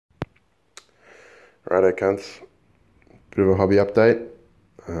Righto, cunts. Bit of a hobby update.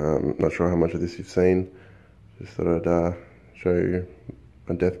 Not sure how much of this you've seen. Just thought I'd show you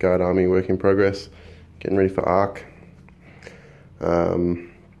my Death Guard army work in progress. Getting ready for ARC. The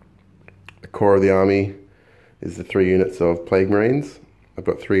core of the army is the 3 units of Plague Marines. I've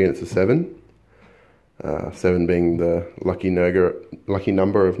got 3 units of 7. 7 being the lucky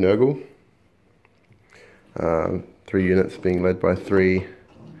number of Nurgle. 3 units being led by 3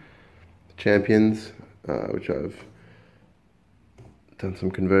 champions, which I've done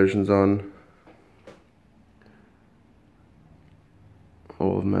some conversions on.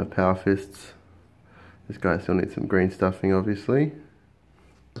 All of them have power fists. This guy still needs some green stuffing, obviously.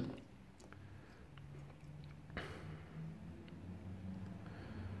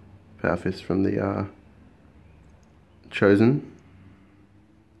 Power fist from the Chosen,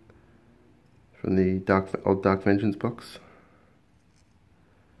 from the old Dark Vengeance box,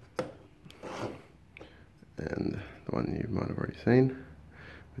 and the one you might have already seen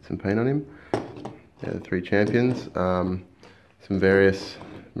with some paint on him. Yeah, the 3 champions. Some various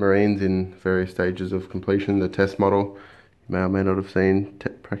Marines in various stages of completion. The test model you may or may not have seen,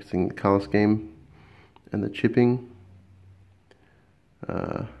 practicing the colour scheme and the chipping.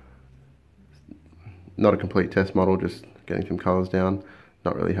 Not a complete test model, just getting some colours down.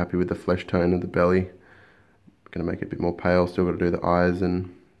 Not really happy with the flesh tone of the belly. Going to make it a bit more pale. Still got to do the eyes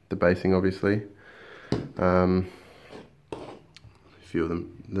and the basing, obviously. A few of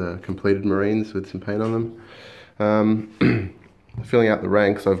them, the completed Marines with some paint on them. Filling out the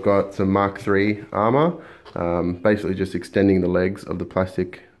ranks, I've got some Mark III armour. Basically just extending the legs of the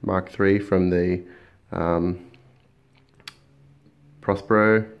plastic Mark III from the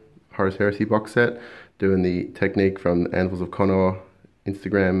Prospero Horus Heresy box set. Doing the technique from Anvils of Conor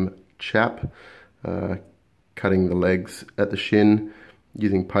Instagram chap. Cutting the legs at the shin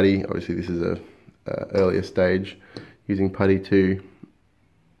using putty. Obviously this is a earlier stage. Using putty to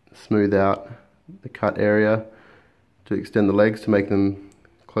smooth out the cut area to extend the legs to make them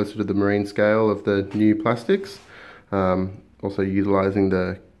closer to the marine scale of the new plastics. Also utilizing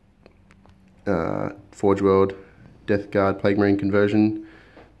the Forge World Death Guard Plague Marine conversion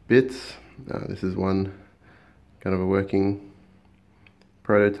bits. This is one kind of a working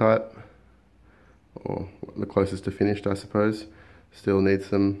prototype, or the closest to finished, I suppose. Still needs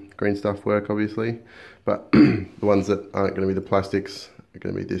some green stuff work, obviously, but the ones that aren't going to be the plastics are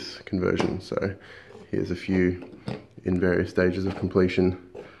going to be this conversion. So here's a few in various stages of completion.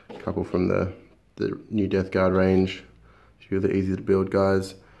 A couple from the new Death Guard range, a few of the easy to build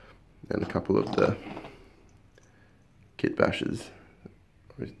guys, and a couple of the kit bashes.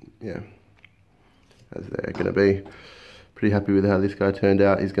 Yeah, as they're going to be. Pretty happy with how this guy turned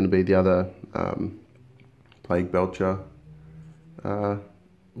out. He's going to be the other Plague Belcher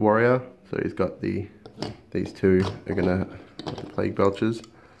warrior. So he's got these 2 are going to have the Plague Belchers.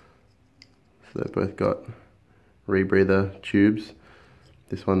 So they've both got rebreather tubes.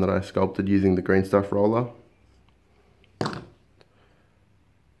 This one that I sculpted using the green stuff roller.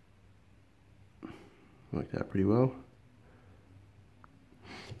 Worked out pretty well.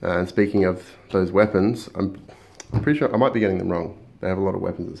 And speaking of those weapons, I'm pretty sure I might be getting them wrong. They have a lot of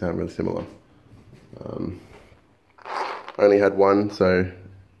weapons that sound really similar. I only had one, so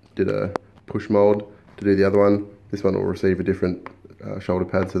did a push mold to do the other one. This one will receive a different shoulder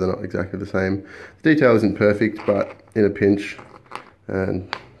pad, so they're not exactly the same. The detail isn't perfect, but in a pinch, and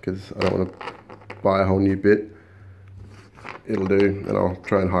because I don't want to buy a whole new bit, it'll do, and I'll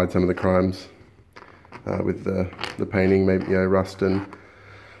try and hide some of the crimes with the painting, maybe, you know, rust and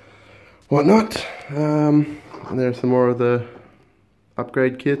whatnot. And there are some more of the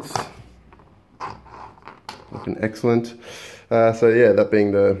upgrade kits. Looking excellent. So yeah, that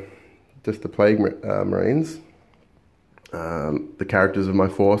being just the Plague Marines. The characters of my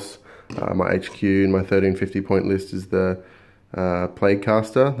force, my HQ and my 1350 point list is the Plague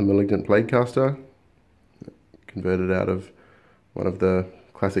Caster, the Malignant Plague Caster. Converted out of one of the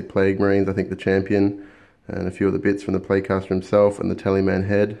classic Plague Marines, I think the champion, and a few of the bits from the Plague Caster himself and the Teleman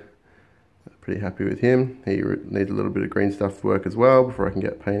head. Pretty happy with him. He needs a little bit of green stuff work as well before I can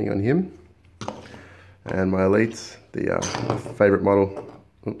get painting on him. And my elites, the favorite model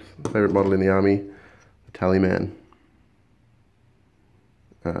in the army, the Tallyman,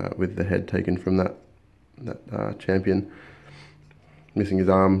 with the head taken from that champion. Missing his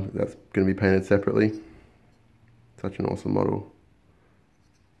arm, that's going to be painted separately. Such an awesome model.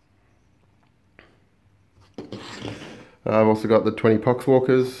 I've also got the 20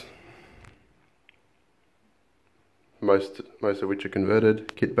 Poxwalkers. Most of which are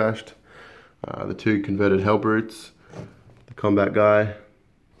converted, kit bashed. The 2 converted Hellbrutes, the combat guy,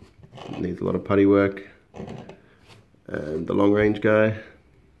 needs a lot of putty work. And the long range guy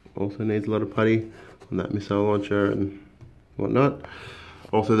also needs a lot of putty on that missile launcher and whatnot.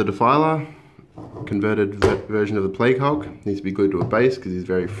 Also the Defiler, converted version of the Plague Hulk, needs to be glued to a base because he's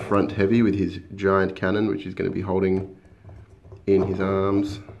very front heavy with his giant cannon, which he's going to be holding in his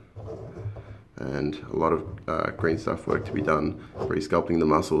arms. And a lot of green stuff work to be done, re-sculpting the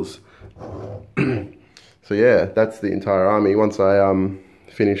muscles. So yeah, that's the entire army. Once I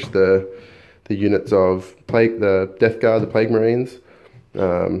finish the units of the Death Guard, the Plague Marines,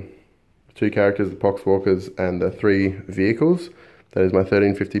 2 characters, the Poxwalkers, and the 3 vehicles, that is my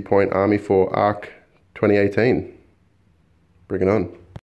 1350 point army for ARC 2018. Bring it on.